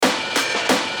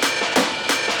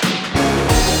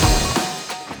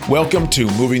Welcome to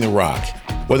Moving the Rock.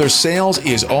 Whether sales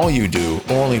is all you do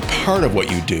or only part of what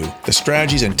you do, the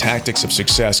strategies and tactics of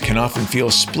success can often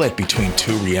feel split between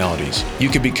two realities. You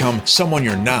can become someone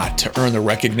you're not to earn the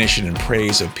recognition and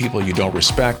praise of people you don't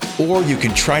respect, or you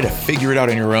can try to figure it out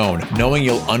on your own, knowing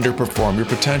you'll underperform your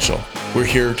potential. We're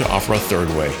here to offer a third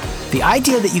way. The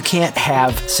idea that you can't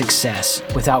have success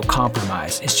without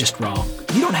compromise is just wrong.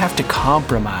 You don't have to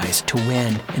compromise to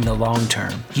win in the long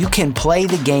term. You can play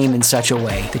the game in such a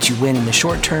way that you win in the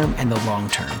short term and the long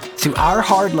term. Through our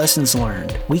hard lessons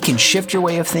learned, we can shift your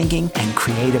way of thinking and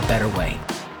create a better way.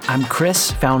 I'm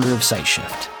Chris, founder of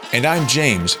SiteShift. And I'm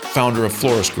James, founder of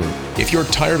Florist Group. If you're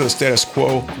tired of the status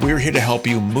quo, we're here to help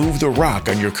you move the rock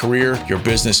on your career, your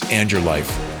business, and your life.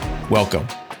 Welcome.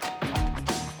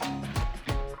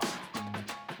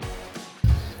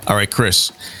 All right,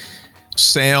 Chris,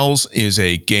 sales is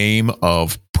a game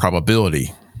of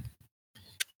probability.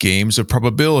 Games of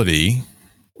probability,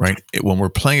 right? When we're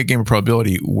playing a game of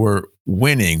probability, we're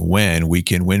winning when we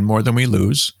can win more than we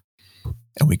lose,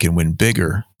 and we can win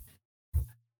bigger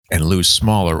and lose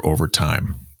smaller over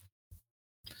time.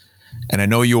 And I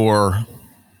know you're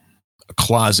a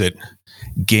closet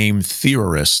game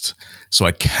theorist, so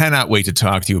I cannot wait to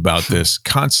talk to you about this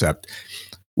concept.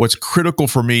 What's critical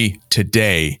for me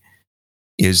today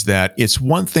is that it's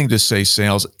one thing to say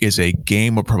sales is a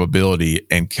game of probability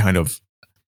and kind of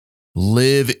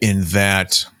live in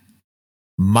that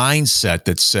mindset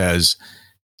that says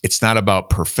it's not about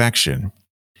perfection.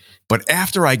 But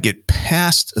after I get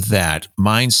past that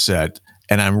mindset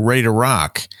and I'm ready to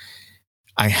rock,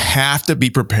 I have to be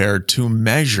prepared to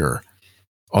measure.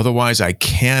 Otherwise, I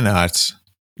cannot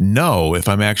know if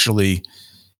I'm actually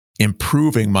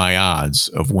improving my odds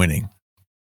of winning.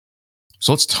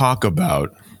 So let's talk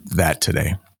about that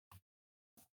today.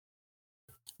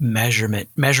 Measurement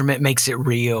makes it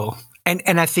real.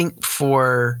 And I think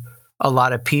for a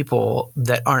lot of people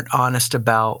that aren't honest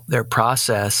about their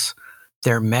process,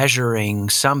 they're measuring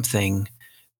something,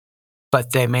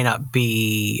 but they may not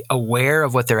be aware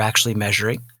of what they're actually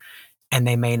measuring, and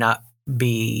they may not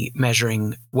be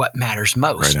measuring what matters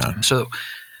most. Right on. So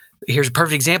here's a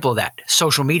perfect example of that.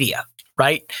 Social media,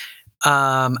 right?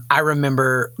 I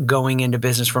remember going into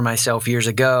business for myself years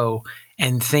ago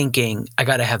and thinking, I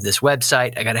got to have this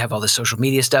website. I got to have all this social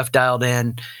media stuff dialed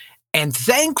in. And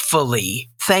thankfully,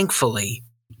 it's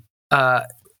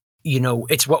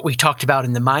what we talked about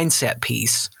in the mindset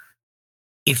piece.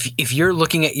 If you're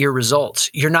looking at your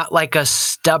results, you're not like a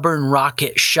stubborn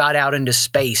rocket shot out into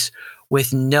space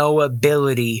with no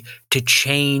ability to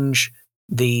change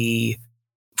the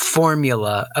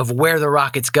formula of where the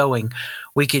rocket's going.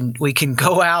 We can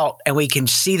go out and we can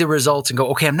see the results and go,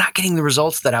 okay, I'm not getting the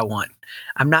results that I want.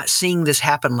 I'm not seeing this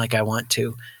happen like I want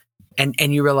to. And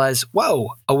you realize,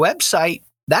 whoa, a website,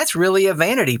 that's really a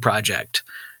vanity project.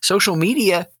 Social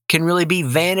media can really be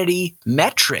vanity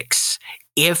metrics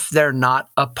if they're not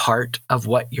a part of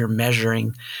what you're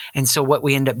measuring. And so what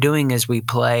we end up doing is we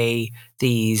play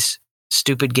these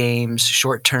stupid games,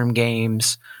 short-term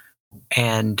games,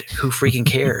 and who freaking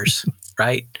cares,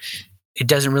 right? It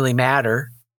doesn't really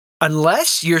matter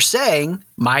unless you're saying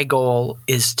my goal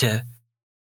is to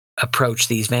approach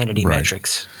these vanity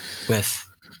metrics with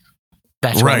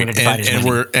that's what I'm going to divide as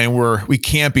winning. We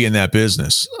can't be in that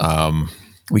business.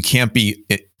 We can't be,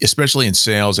 especially in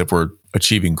sales, if we're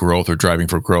achieving growth or driving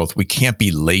for growth, we can't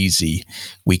be lazy.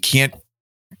 We can't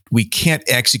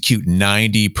execute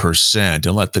 90%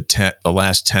 and let the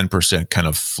last 10% kind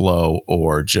of flow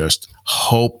or just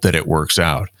hope that it works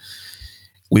out.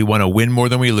 We want to win more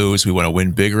than we lose. We want to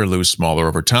win bigger and lose smaller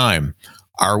over time.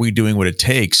 Are we doing what it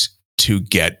takes to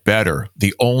get better?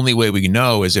 The only way we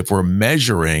know is if we're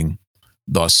measuring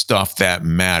the stuff that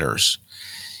matters.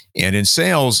 And in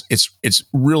sales, it's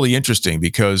really interesting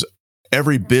because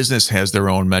every business has their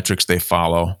own metrics they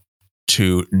follow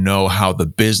to know how the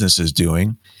business is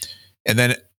doing. And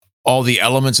then all the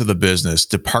elements of the business,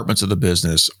 departments of the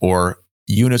business, or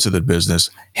units of the business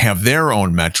have their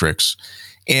own metrics.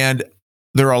 And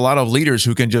there are a lot of leaders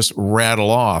who can just rattle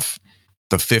off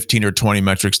the 15 or 20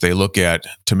 metrics they look at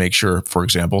to make sure, for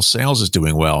example, sales is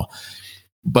doing well.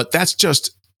 But that's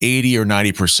just 80 or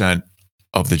 90%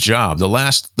 of the job. The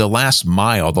last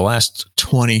mile, the last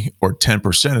 20 or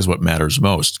 10% is what matters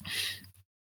most.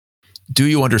 Do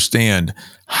you understand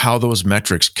how those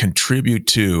metrics contribute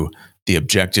to the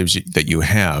objectives that you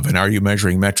have? And are you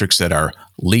measuring metrics that are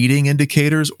leading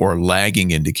indicators or lagging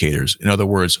indicators? In other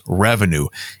words, revenue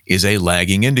is a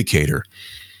lagging indicator.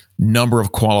 Number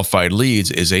of qualified leads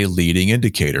is a leading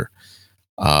indicator.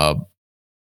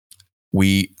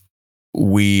 We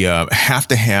have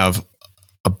to have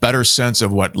a better sense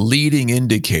of what leading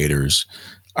indicators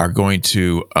are going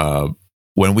to,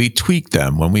 when we tweak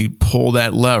them, when we pull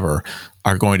that lever,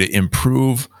 are going to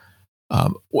improve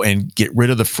and get rid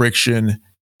of the friction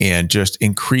and just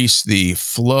increase the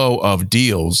flow of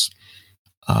deals,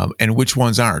 and which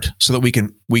ones aren't, so that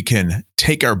we can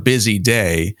take our busy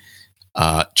day,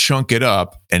 chunk it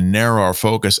up, and narrow our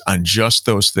focus on just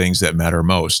those things that matter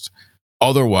most.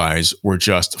 Otherwise, we're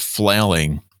just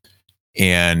flailing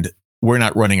and we're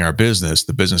not running our business.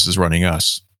 The business is running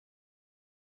us.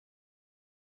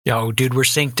 Yo, dude, we're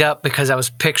synced up, because I was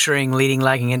picturing leading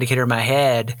lagging indicator in my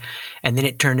head, and then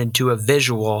it turned into a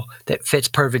visual that fits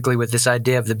perfectly with this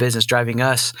idea of the business driving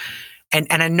us. And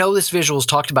I know this visual is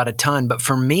talked about a ton, but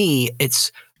for me,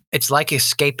 it's like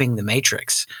escaping the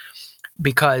matrix,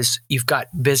 because you've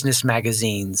got business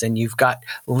magazines and you've got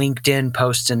LinkedIn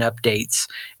posts and updates,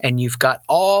 and you've got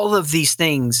all of these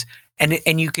things.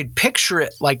 And you could picture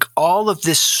it like all of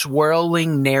this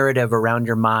swirling narrative around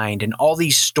your mind, and all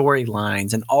these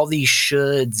storylines and all these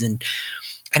shoulds, and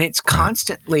it's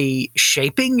constantly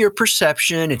shaping your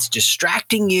perception. It's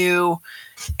distracting you.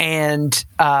 And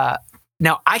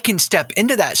now I can step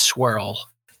into that swirl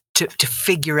to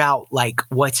figure out like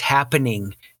what's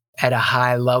happening at a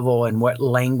high level, and what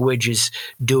language is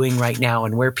doing right now,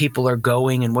 and where people are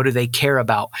going, and what do they care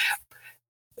about.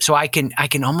 So I can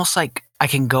almost like, I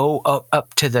can go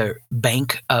up to the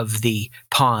bank of the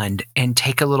pond and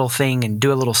take a little thing and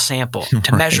do a little sample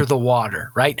to measure the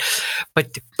water, right?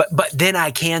 But then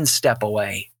I can step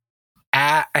away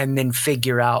and then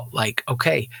figure out like,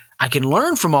 okay, I can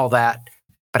learn from all that,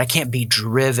 but I can't be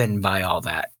driven by all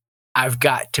that. I've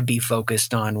got to be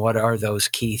focused on what are those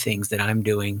key things that I'm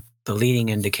doing, the leading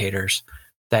indicators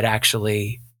that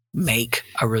actually make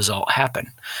a result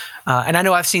happen. And I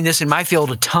know I've seen this in my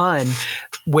field a ton,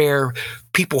 where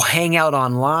people hang out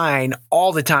online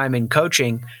all the time in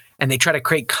coaching, and they try to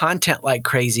create content like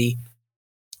crazy,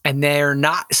 and they're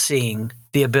not seeing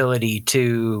the ability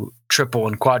to triple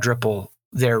and quadruple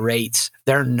their rates.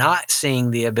 They're not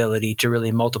seeing the ability to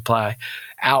really multiply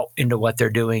out into what they're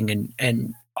doing,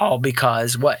 and all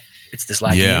because what? It's this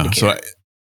lagging indicator. So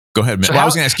go ahead, man. So I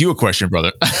was going to ask you a question,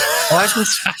 brother.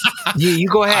 You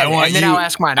go ahead, and then I'll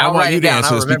ask mine. I'll write it down.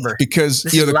 I'll remember. Because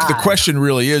the question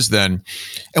really is then,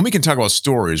 and we can talk about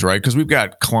stories, right? Because we've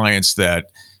got clients that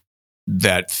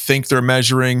think they're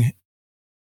measuring,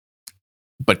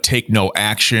 but take no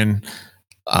action.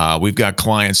 We've got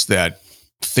clients that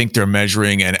think they're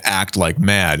measuring and act like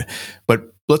mad.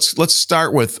 But let's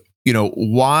start with,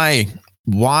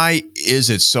 why is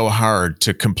it so hard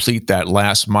to complete that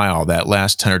last mile, that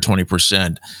last 10 or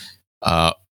 20%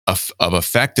 of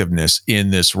effectiveness in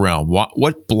this realm?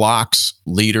 What blocks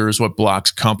leaders, what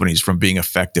blocks companies from being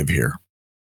effective here?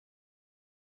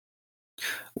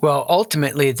 Well,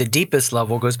 ultimately, at the deepest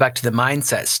level, goes back to the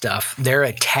mindset stuff. They're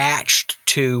attached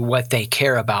to what they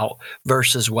care about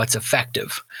versus what's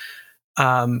effective.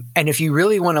 And if you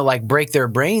really want to like break their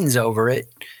brains over it,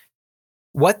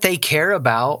 what they care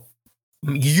about,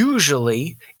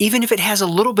 usually, even if it has a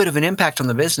little bit of an impact on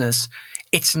the business,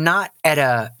 it's not at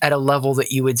a level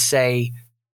that you would say,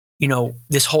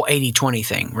 this whole 80-20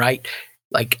 thing, right?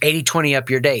 Like 80-20 up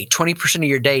your day, 20% of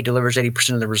your day delivers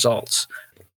 80% of the results.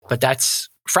 But that's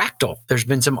fractal. There's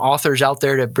been some authors out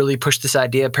there to really push this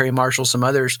idea, Perry Marshall, some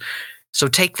others. So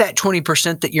take that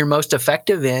 20% that you're most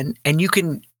effective in, and you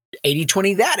can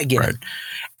 80-20 that again. Right.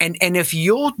 And if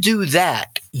you'll do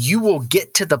that, you will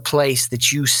get to the place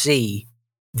that you see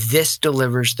this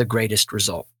delivers the greatest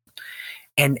result.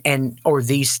 Or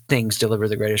these things deliver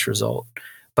the greatest result.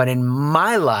 But in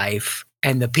my life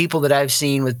and the people that I've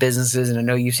seen with businesses, and I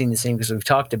know you've seen the same because we've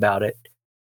talked about it,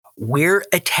 we're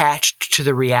attached to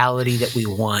the reality that we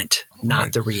want,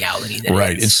 not the reality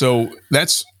that is. And so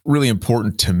that's really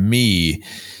important to me.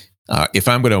 If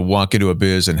I'm going to walk into a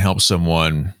biz and help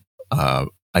someone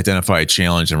identify a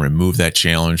challenge and remove that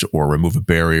challenge, or remove a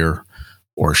barrier,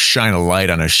 or shine a light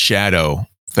on a shadow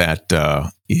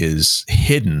that is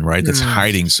hidden, right? That's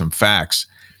hiding some facts.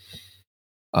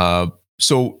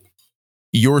 So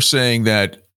you're saying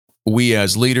that we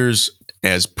as leaders,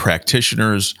 as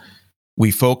practitioners, we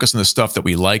focus on the stuff that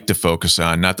we like to focus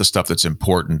on, not the stuff that's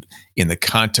important in the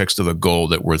context of the goal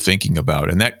that we're thinking about.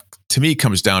 And that, to me,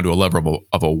 comes down to a level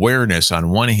of awareness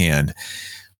on one hand.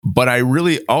 But I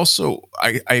really also,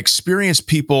 I experience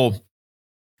people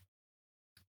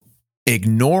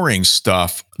ignoring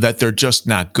stuff that they're just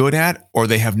not good at, or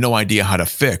they have no idea how to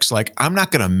fix. Like, I'm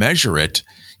not going to measure it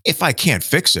if I can't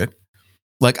fix it.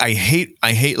 Like, I hate,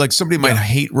 like somebody might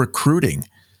hate recruiting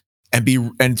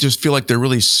and just feel like they're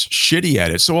really shitty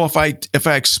at it. So if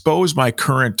I expose my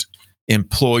current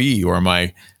employee or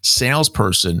my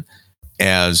salesperson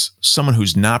as someone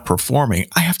who's not performing,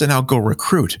 I have to now go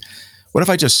recruit. What if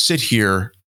I just sit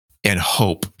here and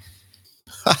hope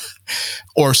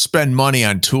or spend money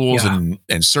on tools and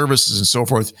services and so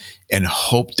forth and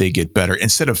hope they get better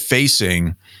instead of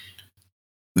facing,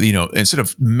 instead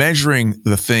of measuring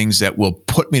the things that will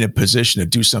put me in a position to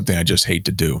do something I just hate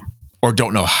to do or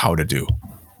don't know how to do.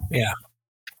 Yeah.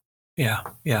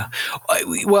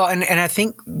 Well, and I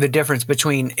think the difference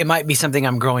between it might be something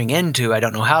I'm growing into, I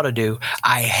don't know how to do,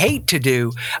 I hate to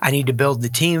do, I need to build the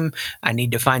team, I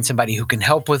need to find somebody who can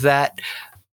help with that,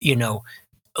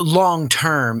 long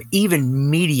term, even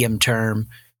medium term,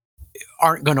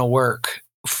 aren't going to work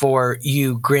for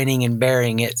you grinning and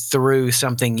bearing it through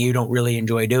something you don't really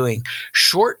enjoy doing.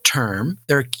 Short term,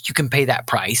 you can pay that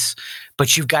price,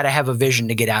 but you've got to have a vision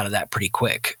to get out of that pretty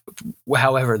quick,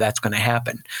 however that's going to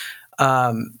happen.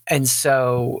 And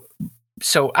so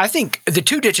I think the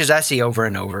two ditches I see over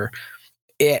and over,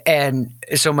 and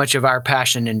so much of our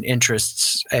passion and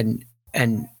interests and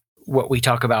what we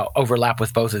talk about overlap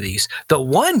with both of these. The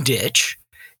one ditch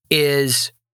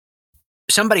is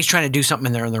somebody's trying to do something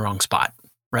and they're in the wrong spot,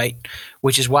 right?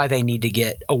 Which is why they need to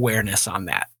get awareness on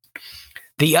that.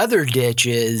 The other ditch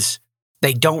is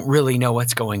they don't really know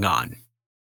what's going on.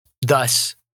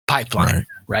 Thus, pipeline,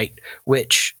 right?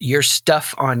 Which your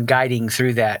stuff on guiding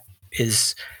through that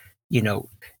is,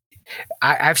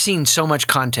 I've seen so much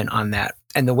content on that.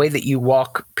 And the way that you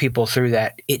walk people through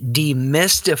that, it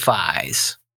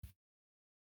demystifies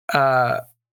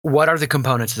what are the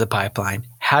components of the pipeline?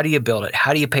 How do you build it?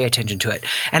 How do you pay attention to it?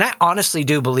 And I honestly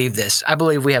do believe this. I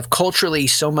believe we have culturally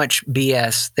so much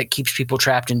BS that keeps people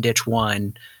trapped in ditch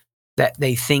one that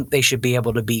they think they should be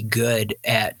able to be good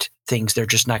at things they're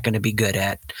just not going to be good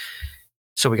at.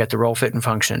 So we got the role, fit, and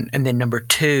function. And then number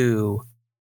two,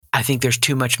 I think there's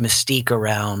too much mystique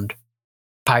around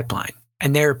pipeline.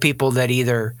 And there are people that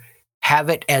either have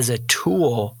it as a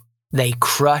tool they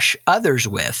crush others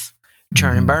with,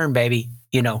 churn and burn, baby.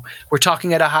 We're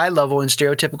talking at a high level in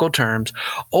stereotypical terms,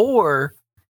 or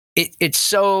it's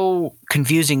so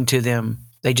confusing to them,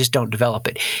 they just don't develop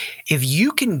it. If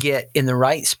you can get in the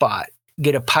right spot,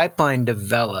 get a pipeline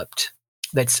developed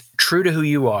that's true to who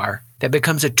you are, that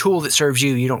becomes a tool that serves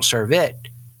you, you don't serve it,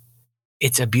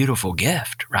 it's a beautiful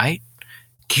gift, right?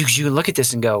 Because you can look at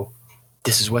this and go,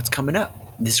 this is what's coming up.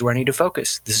 This is where I need to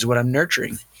focus. This is what I'm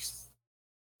nurturing,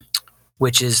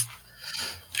 which is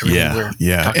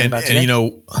Yeah. And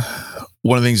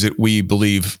one of the things that we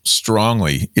believe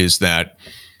strongly is that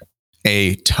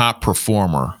a top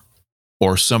performer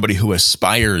or somebody who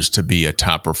aspires to be a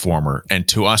top performer, and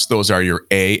to us, those are your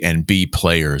A and B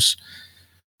players,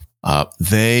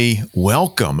 they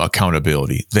welcome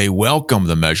accountability. They welcome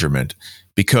the measurement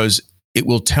because it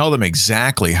will tell them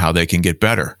exactly how they can get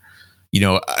better.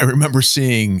 I remember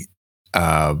seeing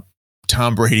Tom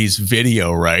Brady's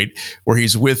video, right, where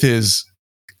he's with his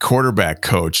quarterback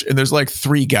coach, and there's like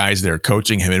three guys there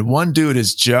coaching him, and one dude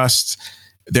is just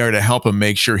there to help him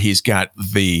make sure he's got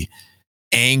the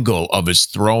angle of his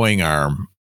throwing arm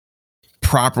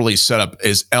properly set up,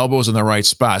 his elbows in the right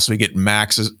spot, so he get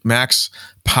max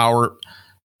power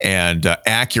and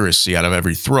accuracy out of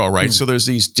every throw, right? So there's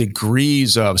these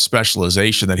degrees of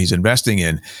specialization that he's investing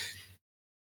in.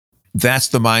 That's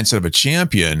the mindset of a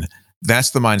champion. That's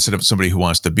the mindset of somebody who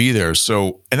wants to be there.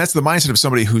 And that's the mindset of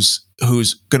somebody who's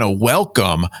going to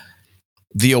welcome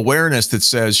the awareness that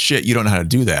says, shit, you don't know how to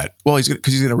do that. Well, he's going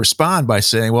to respond by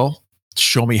saying, well,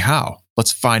 show me how.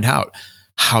 Let's find out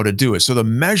how to do it. So the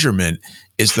measurement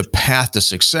is the path to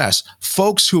success.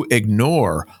 Folks who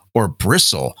ignore or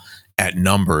bristle at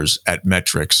numbers, at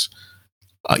metrics,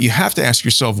 you have to ask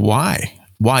yourself why.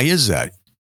 Why is that?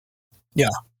 Yeah.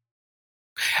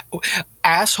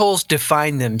 Assholes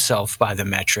define themselves by the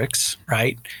metrics,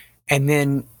 right? And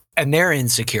they're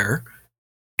insecure.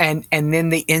 And then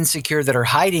the insecure that are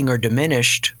hiding or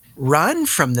diminished run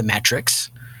from the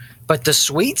metrics. But the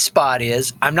sweet spot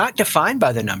is I'm not defined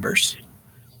by the numbers.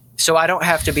 So I don't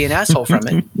have to be an asshole from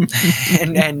it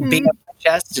and beat up my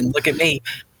chest and look at me,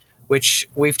 which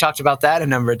we've talked about that a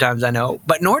number of times, I know.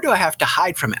 But nor do I have to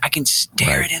hide from it. I can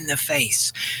stare it in the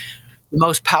face. The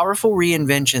most powerful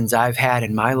reinventions I've had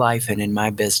in my life and in my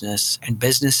business and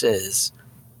businesses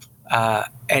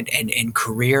and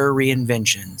career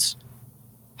reinventions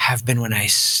have been when I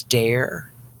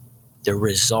stare the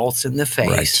results in the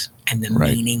face and the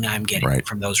meaning I'm getting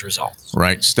from those results.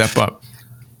 Right. Step up.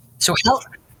 So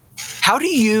how do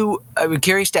you, I'm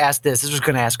curious to ask this was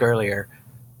going to ask earlier,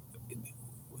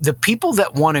 the people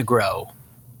that want to grow,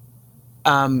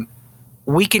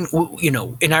 we can,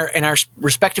 in our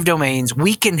respective domains,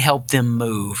 we can help them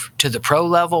move to the pro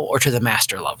level or to the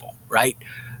master level, right?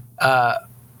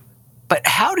 But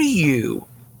how do you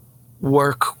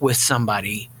work with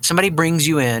somebody? Somebody brings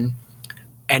you in,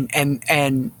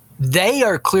 and they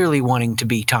are clearly wanting to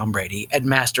be Tom Brady at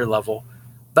master level,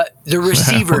 but the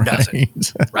receiver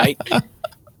doesn't, right?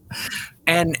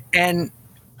 And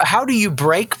how do you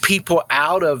break people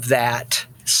out of that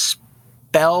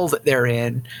spell that they're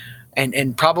in,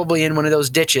 and probably in one of those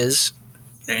ditches,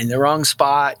 they're in the wrong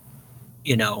spot,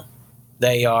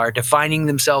 they are defining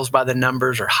themselves by the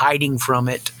numbers or hiding from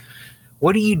it.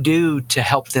 What do you do to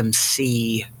help them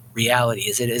see reality?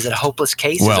 Is it a hopeless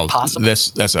case? Well, is it possible?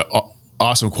 That's an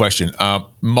awesome question.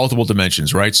 Multiple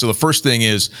dimensions, right? So the first thing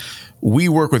is we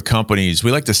work with companies.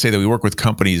 We like to say that we work with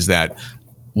companies that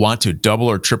want to double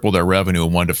or triple their revenue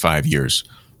in 1 to 5 years.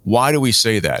 Why do we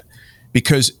say that?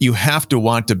 Because you have to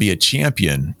want to be a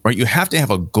champion, right? You have to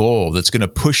have a goal that's going to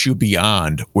push you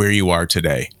beyond where you are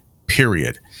today,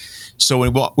 period. So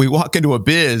when we walk into a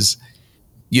biz,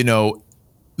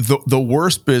 the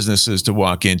worst businesses to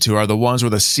walk into are the ones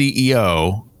where the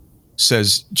CEO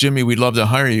says, Jimmy, we'd love to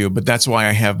hire you, but that's why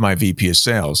I have my VP of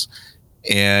sales.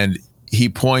 And he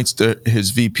points to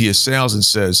his VP of sales and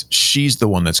says, she's the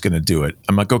one that's going to do it.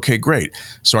 I'm like, okay, great.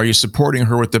 So are you supporting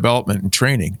her with development and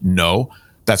training? No.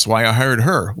 That's why I hired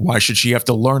her. Why should she have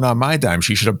to learn on my dime?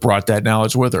 She should have brought that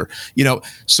knowledge with her.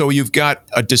 So you've got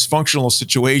a dysfunctional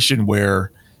situation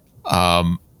where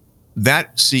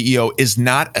that CEO is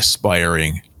not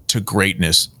aspiring to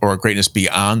greatness or greatness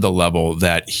beyond the level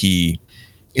that he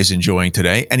is enjoying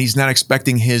today. And he's not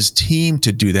expecting his team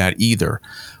to do that either.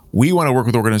 We want to work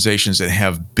with organizations that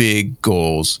have big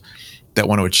goals, that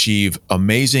want to achieve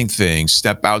amazing things,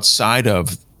 step outside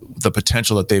of the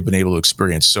potential that they've been able to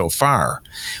experience so far.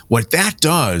 What that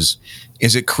does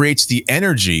is it creates the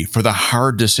energy for the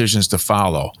hard decisions to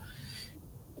follow.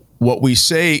 What we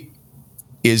say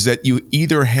is that you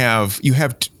have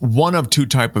one of two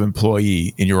type of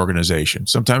employee in your organization.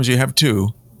 Sometimes you have two,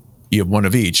 you have one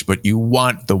of each, but you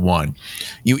want the one.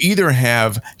 You either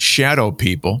have shadow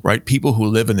people, right? People who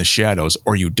live in the shadows,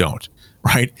 or you don't,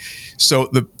 right? So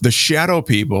the shadow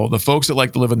people, the folks that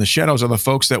like to live in the shadows, are the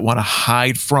folks that want to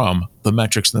hide from the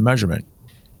metrics and the measurement.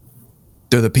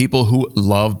 They're the people who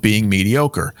love being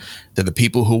mediocre. They're the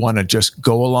people who want to just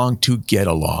go along to get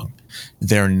along.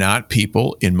 They're not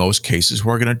people, in most cases, who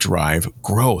are going to drive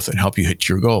growth and help you hit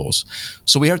your goals.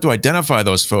 So we have to identify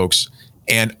those folks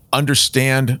and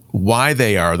understand why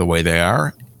they are the way they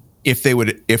are. If they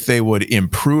would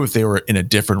improve, if they were in a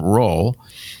different role,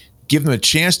 give them a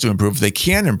chance to improve. If they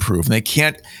can improve and they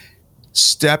can't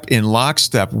step in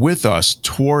lockstep with us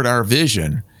toward our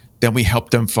vision, then we help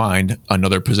them find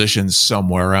another position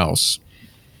somewhere else.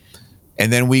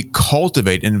 And then we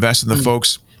cultivate and invest in the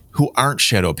folks who aren't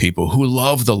shadow people, who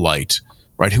love the light,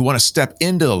 right? Who want to step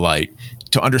into the light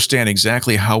to understand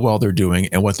exactly how well they're doing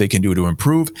and what they can do to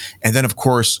improve. And then, of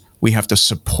course, we have to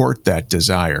support that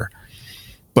desire.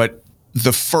 But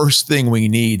the first thing we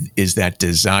need is that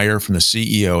desire from the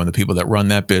CEO and the people that run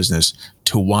that business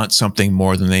to want something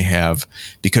more than they have,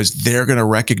 because they're going to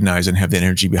recognize and have the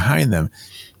energy behind them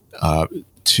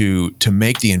to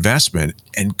make the investment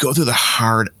and go through the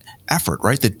hard effort,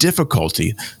 right? The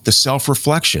difficulty, the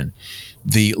self-reflection,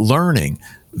 the learning,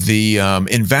 the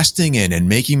investing in and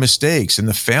making mistakes, and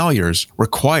the failures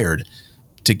required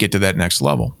to get to that next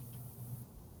level.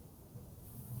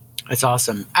 That's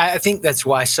awesome. I think that's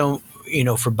why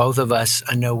for both of us,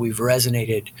 I know we've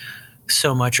resonated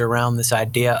so much around this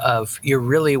idea of you're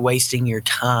really wasting your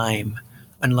time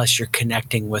unless you're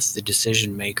connecting with the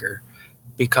decision maker,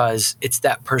 because it's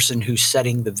that person who's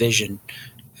setting the vision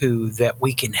that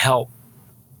we can help,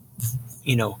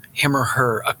 him or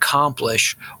her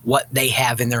accomplish what they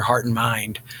have in their heart and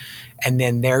mind. And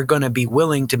then they're going to be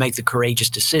willing to make the courageous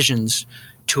decisions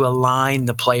to align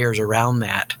the players around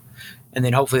that. And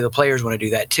then hopefully the players want to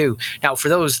do that too. Now, for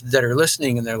those that are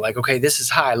listening and they're like, okay, this is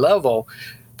high level,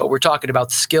 but we're talking about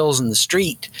the skills in the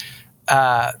street,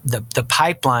 the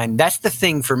pipeline. That's the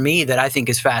thing for me that I think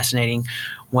is fascinating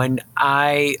when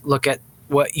I look at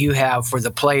what you have for the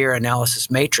player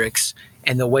analysis matrix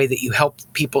and the way that you help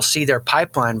people see their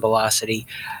pipeline velocity.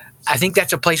 I think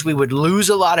that's a place we would lose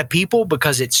a lot of people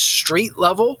because it's street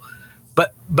level,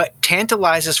 but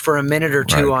tantalize us for a minute or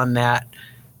two on that,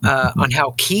 on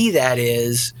how key that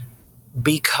is,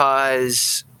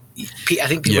 because I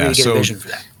think people need to get a vision for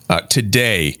that.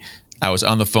 Today, I was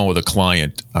on the phone with a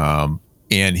client,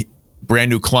 and brand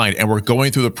new client, and we're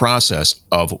going through the process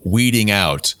of weeding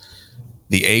out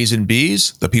the A's and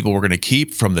B's, the people we're going to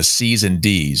keep, from the C's and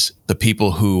D's, the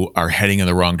people who are heading in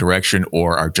the wrong direction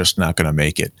or are just not going to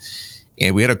make it.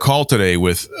 And we had a call today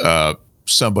with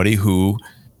somebody who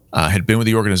had been with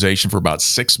the organization for about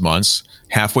 6 months,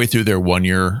 halfway through their 1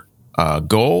 year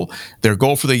goal. Their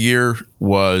goal for the year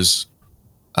was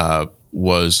for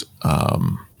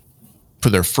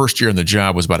their first year in the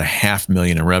job was about $500,000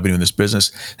 in revenue in this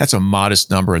business. That's a modest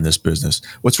number in this business.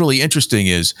 What's really interesting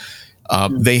is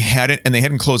they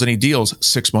hadn't closed any deals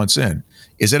 6 months in.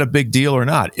 Is it a big deal or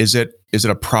not? Is it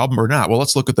a problem or not? Well,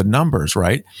 let's look at the numbers,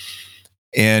 right?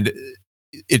 And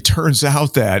it turns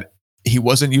out that he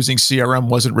wasn't using CRM,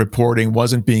 wasn't reporting,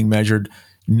 wasn't being measured.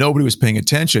 Nobody was paying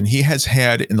attention. He has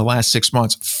had in the last 6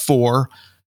 months 4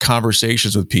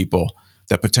 conversations with people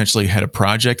that potentially had a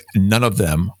project. None of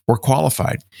them were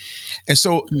qualified. And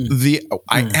so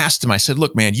I asked him, I said,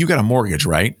 look, man, you got a mortgage,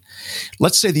 right?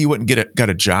 Let's say that you went and got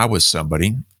a job with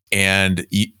somebody and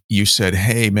you said,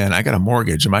 hey, man, I got a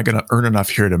mortgage. Am I going to earn enough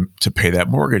here to pay that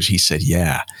mortgage? He said,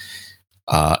 yeah.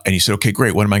 And he said, okay,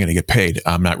 great. When am I going to get paid?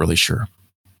 I'm not really sure.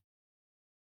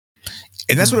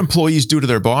 And that's what employees do to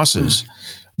their bosses.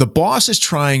 The boss is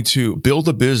trying to build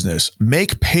a business,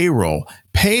 make payroll,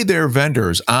 pay their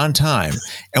vendors on time.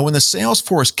 And when the sales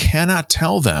force cannot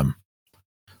tell them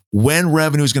when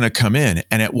revenue is going to come in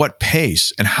and at what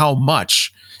pace and how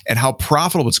much and how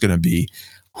profitable it's going to be,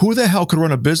 who the hell could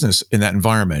run a business in that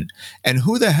environment? And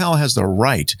who the hell has the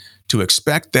right to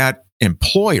expect that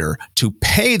employer to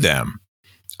pay them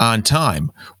on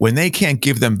time when they can't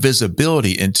give them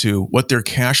visibility into what their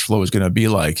cash flow is going to be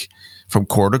like from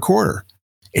quarter to quarter?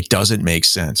 It doesn't make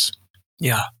sense.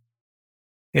 Yeah.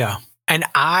 Yeah. And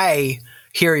I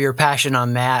hear your passion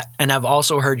on that. And I've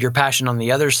also heard your passion on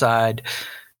the other side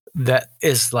that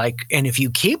is like, and if you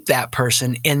keep that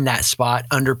person in that spot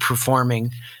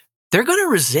underperforming, they're going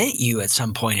to resent you at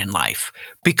some point in life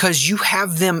because you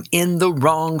have them in the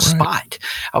wrong spot.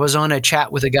 I was on a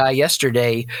chat with a guy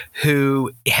yesterday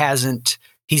who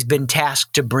he's been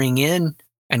tasked to bring in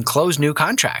and close new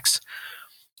contracts,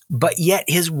 but yet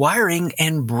his wiring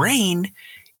and brain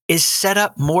is set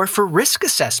up more for risk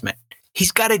assessment.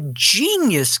 He's got a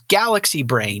genius galaxy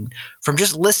brain. From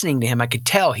just listening to him, I could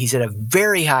tell he's at a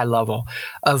very high level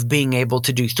of being able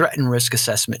to do threat and risk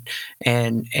assessment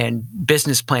and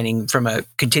business planning from a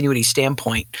continuity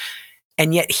standpoint.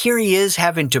 And yet here he is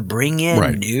having to bring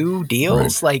in new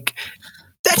deals. Like,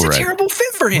 that's a terrible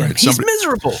fit for him. He's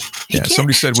miserable.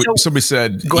 Somebody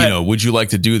said, would you like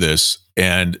to do this?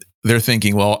 And they're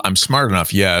thinking, well, I'm smart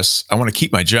enough. Yes. I want to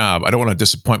keep my job. I don't want to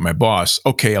disappoint my boss.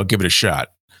 Okay, I'll give it a shot.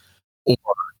 Or,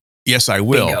 yes, I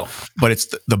will. Bingo. But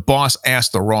it's the boss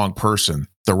asked the wrong person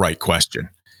the right question.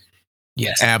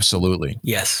 Yes. Absolutely.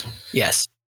 Yes. Yes.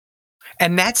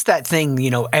 And that's that thing,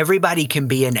 everybody can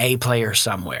be an A player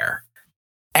somewhere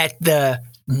at the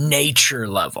nature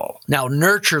level. Now,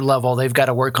 nurture level, they've got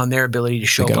to work on their ability to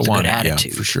show up with a good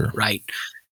attitude. Yeah, for sure. Right.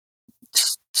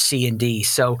 C and D.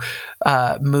 So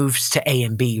moves to A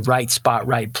and B, right spot,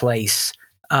 right place.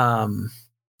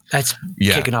 That's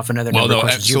kicking off another number of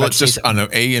questions. So let's just on the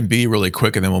A and B really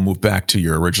quick, and then we'll move back to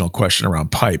your original question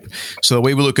around pipe. So the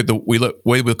way we look at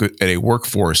a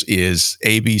workforce is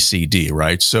A, B, C, D,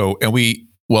 right? So, and we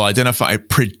will identify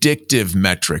predictive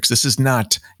metrics. This is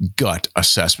not gut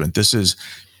assessment. This is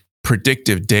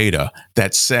predictive data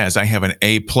that says I have an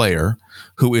A player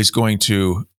who is going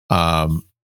to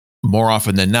more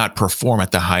often than not perform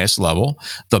at the highest level.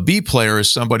 The B player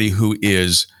is somebody who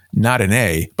is not an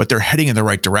A, but they're heading in the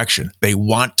right direction. They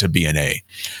want to be an A.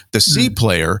 The C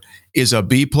player is a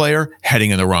B player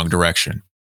heading in the wrong direction,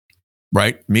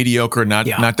 right? Mediocre, not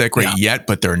that great yet,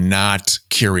 but they're not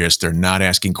curious. They're not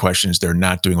asking questions. They're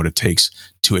not doing what it takes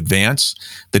to advance.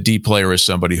 The D player is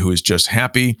somebody who is just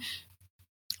happy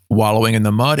wallowing in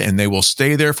the mud, and they will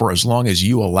stay there for as long as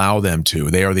you allow them to.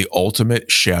 They are the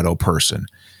ultimate shadow person.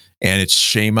 And it's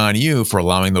shame on you for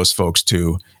allowing those folks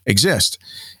to exist.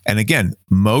 And again,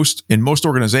 in most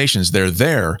organizations, they're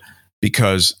there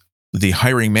because the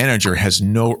hiring manager has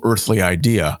no earthly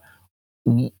idea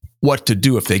what to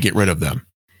do if they get rid of them.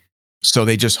 So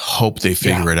they just hope they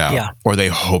figure it out, or they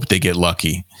hope they get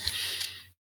lucky.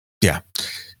 Yeah.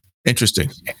 Interesting.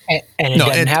 And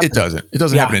it doesn't. It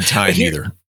doesn't happen in time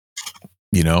either.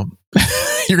 You're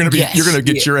going to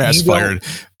get your ass fired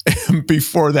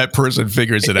before that person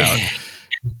figures it out.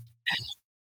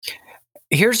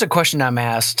 Here's a question I'm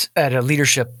asked at a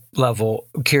leadership level.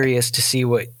 I'm curious to see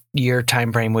what your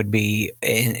time frame would be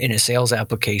in a sales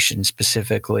application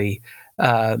specifically.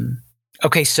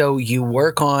 Okay, so you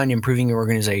work on improving your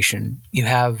organization. You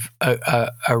have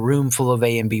a room full of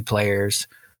A and B players.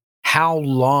 How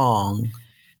long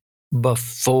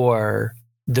before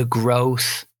the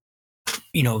growth,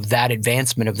 that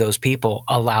advancement of those people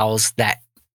allows that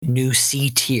new C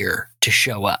tier to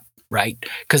show up, right?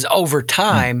 Because over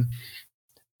time,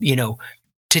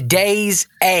 today's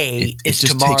A is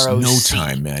tomorrow's It just takes no C,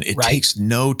 time, man. It right? takes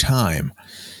no time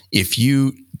if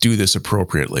you do this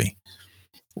appropriately,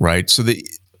 right? So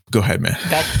go ahead, man.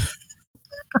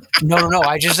 No.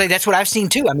 I just say that's what I've seen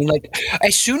too. I mean, like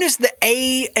as soon as the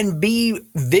A and B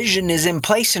vision is in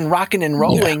place and rocking and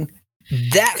rolling,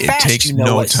 that it fast takes you know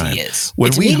no what time. C is. When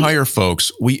It's we immediate. hire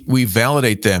folks, we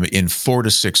validate them in 4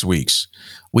 to 6 weeks.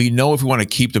 We know if we want to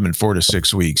keep them in 4 to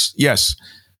 6 weeks. Yes,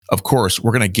 of course,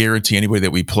 we're going to guarantee anybody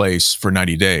that we place for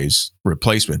 90 days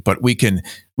replacement, but we can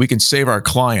save our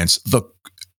clients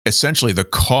essentially the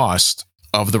cost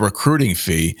of the recruiting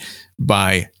fee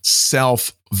by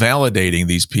self-validating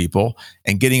these people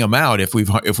and getting them out if we've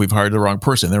hired the wrong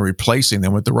person, then replacing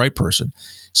them with the right person.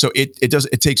 So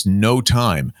it takes no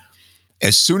time.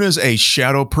 As soon as a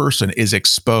shadow person is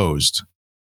exposed,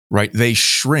 right, they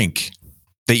shrink.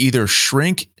 They either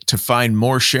shrink to find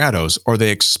more shadows or they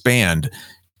expand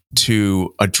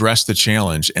to address the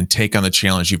challenge and take on the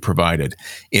challenge you provided.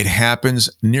 It happens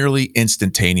nearly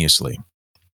instantaneously.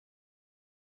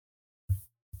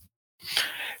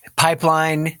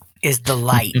 Pipeline is the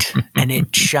light and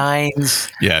it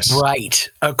shines bright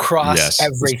across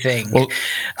everything. Well,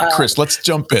 Chris, let's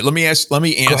jump in. Let me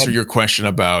answer your question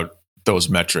about those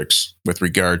metrics with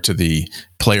regard to the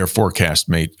player forecast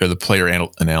or the player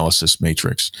analysis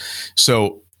matrix.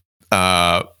 So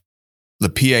the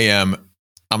PAM,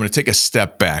 I'm going to take a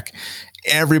step back.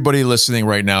 Everybody listening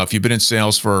right now, if you've been in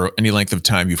sales for any length of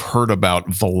time, you've heard about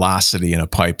velocity in a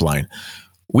pipeline.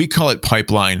 We call it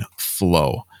pipeline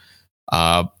flow.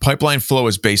 Pipeline flow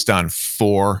is based on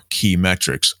 4 key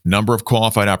metrics: number of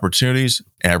qualified opportunities,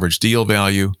 average deal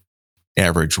value,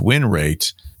 average win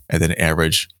rate, and then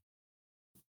average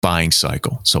buying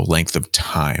cycle, so length of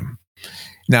time.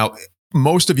 Now,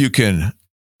 most of you can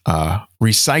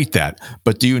recite that,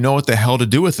 but do you know what the hell to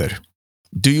do with it?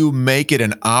 Do you make it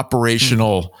an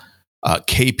operational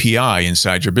KPI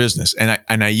inside your business?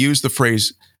 And I use the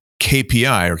phrase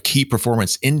KPI, or key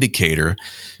performance indicator,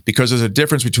 because there's a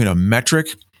difference between a metric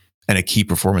and a key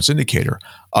performance indicator.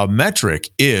 A metric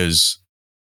is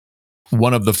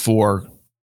one of the 4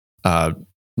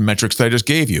 metrics that I just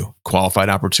gave you: qualified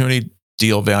opportunity,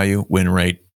 deal value, win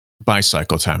rate, buy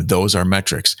cycle time. Those are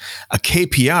metrics. A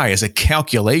KPI is a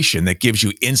calculation that gives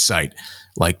you insight,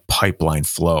 like pipeline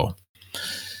flow.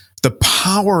 The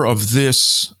power of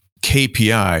this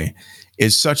KPI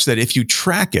is such that if you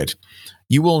track it,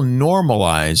 you will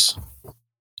normalize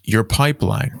your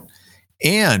pipeline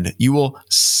and you will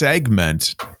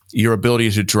segment your ability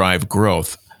to drive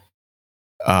growth.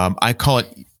 I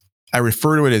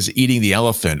refer to it as eating the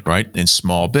elephant, right, in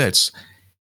small bits.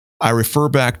 I refer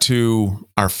back to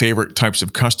our favorite types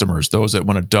of customers, those that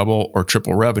want to double or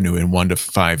triple revenue in 1 to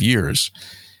 5 years.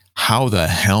 How the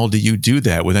hell do you do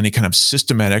that with any kind of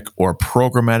systematic or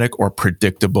programmatic or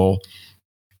predictable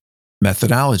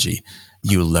methodology?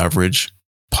 You leverage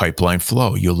pipeline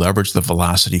flow. You leverage the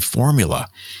velocity formula.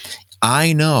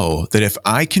 I know that if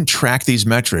I can track these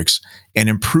metrics and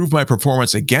improve my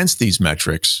performance against these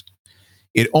metrics,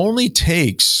 it only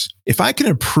takes, if I can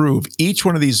improve each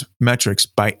one of these metrics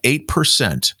by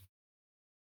 8%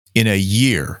 in a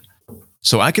year,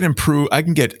 so I can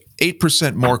get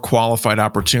 8% more qualified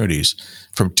opportunities,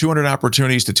 from 200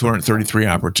 opportunities to 233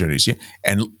 opportunities.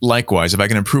 And likewise, if I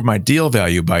can improve my deal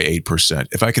value by 8%,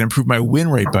 if I can improve my win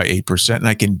rate by 8%, and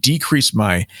I can decrease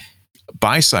my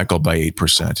buy cycle by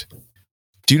 8%.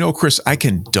 Do you know, Chris, I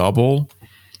can double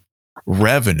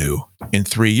revenue in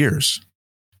 3 years.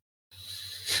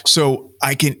 So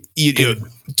I can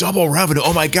double revenue.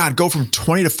 Oh my God, go from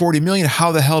 20 to 40 million.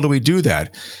 How the hell do we do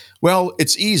that? Well,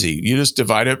 it's easy. You just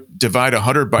divide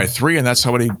 100 by 3, and that's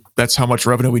how much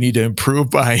revenue we need to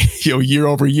improve by year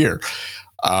over year.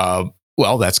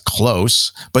 Well, that's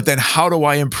close. But then how do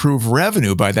I improve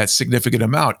revenue by that significant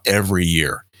amount every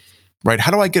year? Right?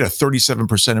 How do I get a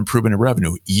 37% improvement in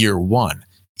revenue year 1?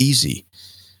 Easy.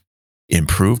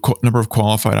 Improve number of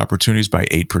qualified opportunities by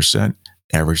 8%,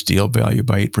 average deal value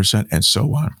by 8%, and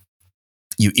so on.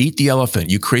 You eat the elephant.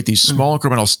 You create these small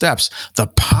incremental steps. The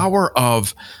power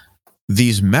of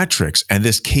these metrics and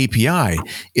this KPI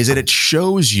is that it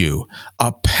shows you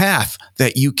a path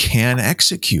that you can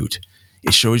execute.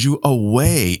 It shows you a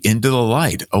way into the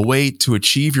light, a way to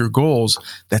achieve your goals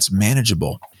that's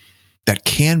manageable, that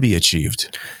can be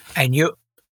achieved. And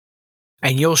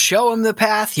you'll show them the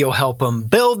path. You'll help them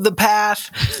build the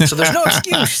path. So there's no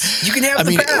excuse. You can have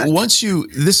the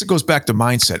path. This goes back to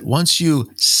mindset. Once you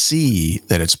see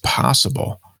that it's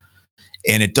possible,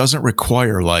 and it doesn't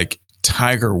require like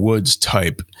Tiger Woods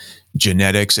type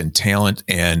genetics and talent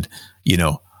and,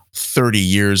 30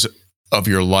 years of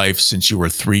your life since you were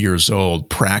 3 years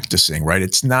old practicing, right?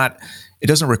 It's not It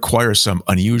doesn't require some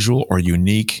unusual or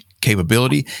unique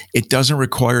capability. It doesn't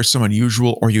require some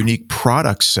unusual or unique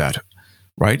product set,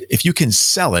 right? If you can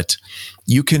sell it,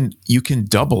 you can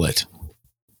double it.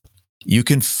 You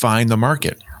can find the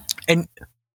market. And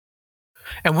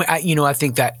I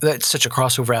think that's such a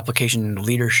crossover application in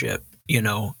leadership.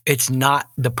 It's not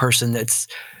the person that's,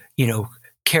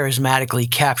 charismatically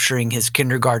capturing his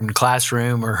kindergarten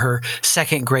classroom or her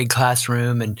second grade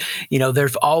classroom. And,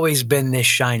 there's always been this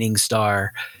shining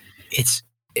star. It's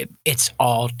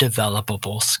all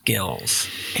developable skills.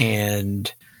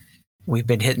 And we've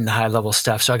been hitting the high level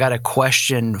stuff. So I got a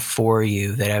question for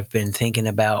you that I've been thinking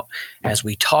about as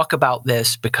we talk about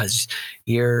this, because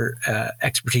your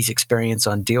expertise, experience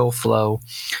on deal flow.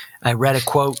 I read a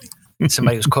quote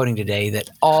somebody was quoting today that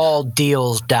all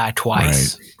deals die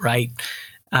twice, right?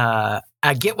 I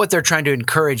get what they're trying to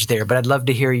encourage there, but I'd love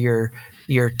to hear your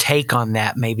take on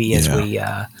that maybe as we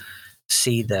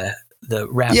see the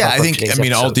wrap up. I think,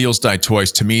 all deals die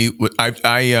twice. To me,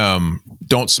 I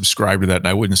don't subscribe to that, and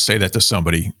I wouldn't say that to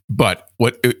somebody. But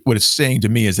what it's saying to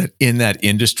me is that in that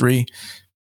industry,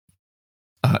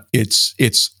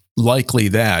 it's likely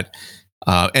that,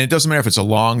 and it doesn't matter if it's a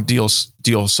long deal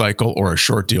cycle or a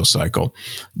short deal cycle,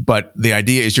 but the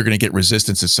idea is you're going to get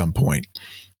resistance at some point,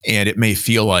 and it may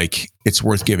feel like it's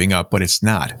worth giving up, but it's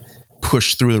not.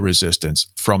 Push through the resistance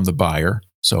from the buyer.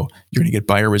 So you're going to get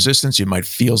buyer resistance. You might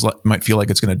feel like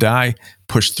it's going to die.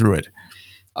 Push through it.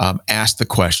 Ask the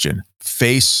question.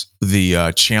 Face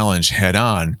the challenge head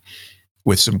on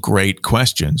with some great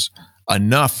questions.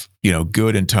 Enough,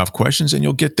 good and tough questions, and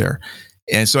you'll get there.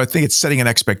 And so I think it's setting an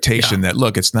expectation that,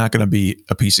 look, it's not going to be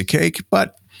a piece of cake,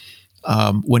 but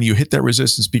when you hit that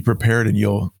resistance, be prepared, and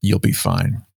you'll be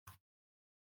fine.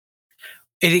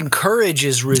 It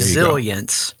encourages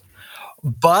resilience,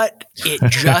 but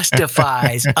it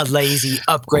justifies a lazy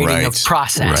upgrading of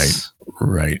process.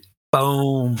 Right.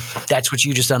 Boom. That's what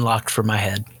you just unlocked for my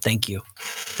head. Thank you.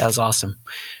 That was awesome.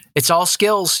 It's all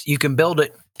skills. You can build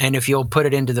it. And if you'll put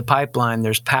it into the pipeline,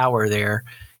 there's power there.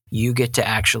 You get to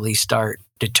actually start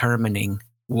determining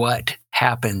what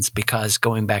happens, because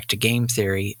going back to game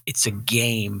theory, it's a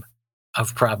game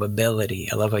of probability.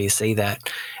 I love how you say that.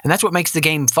 And that's what makes the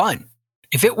game fun.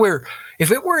 If it were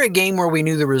a game where we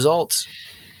knew the results,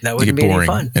 that wouldn't be any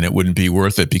fun. And it wouldn't be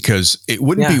worth it, because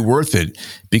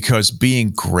being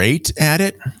great at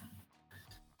it,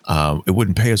 it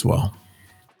wouldn't pay as well.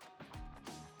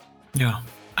 Yeah.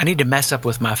 I need to mess up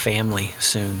with my family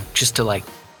soon, just to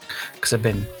because I've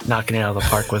been knocking it out of the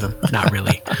park with them. Not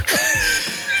really.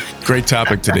 Great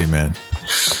topic today, man.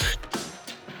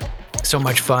 So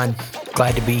much fun.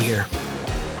 Glad to be here.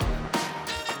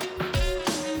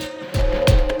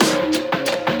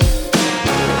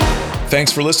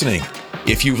 Thanks for listening.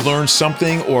 If you've learned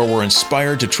something or were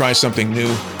inspired to try something new,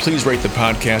 please rate the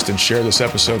podcast and share this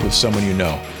episode with someone you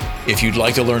know. If you'd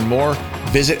like to learn more,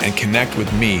 visit and connect with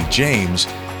me, James,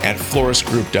 at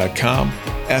florissgroup.com,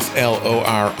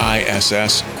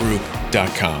 FLORISS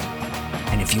group.com.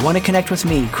 And if you want to connect with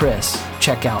me, Chris,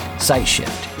 check out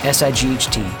SiteShift,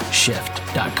 SIGHT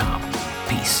shift.com.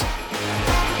 Peace.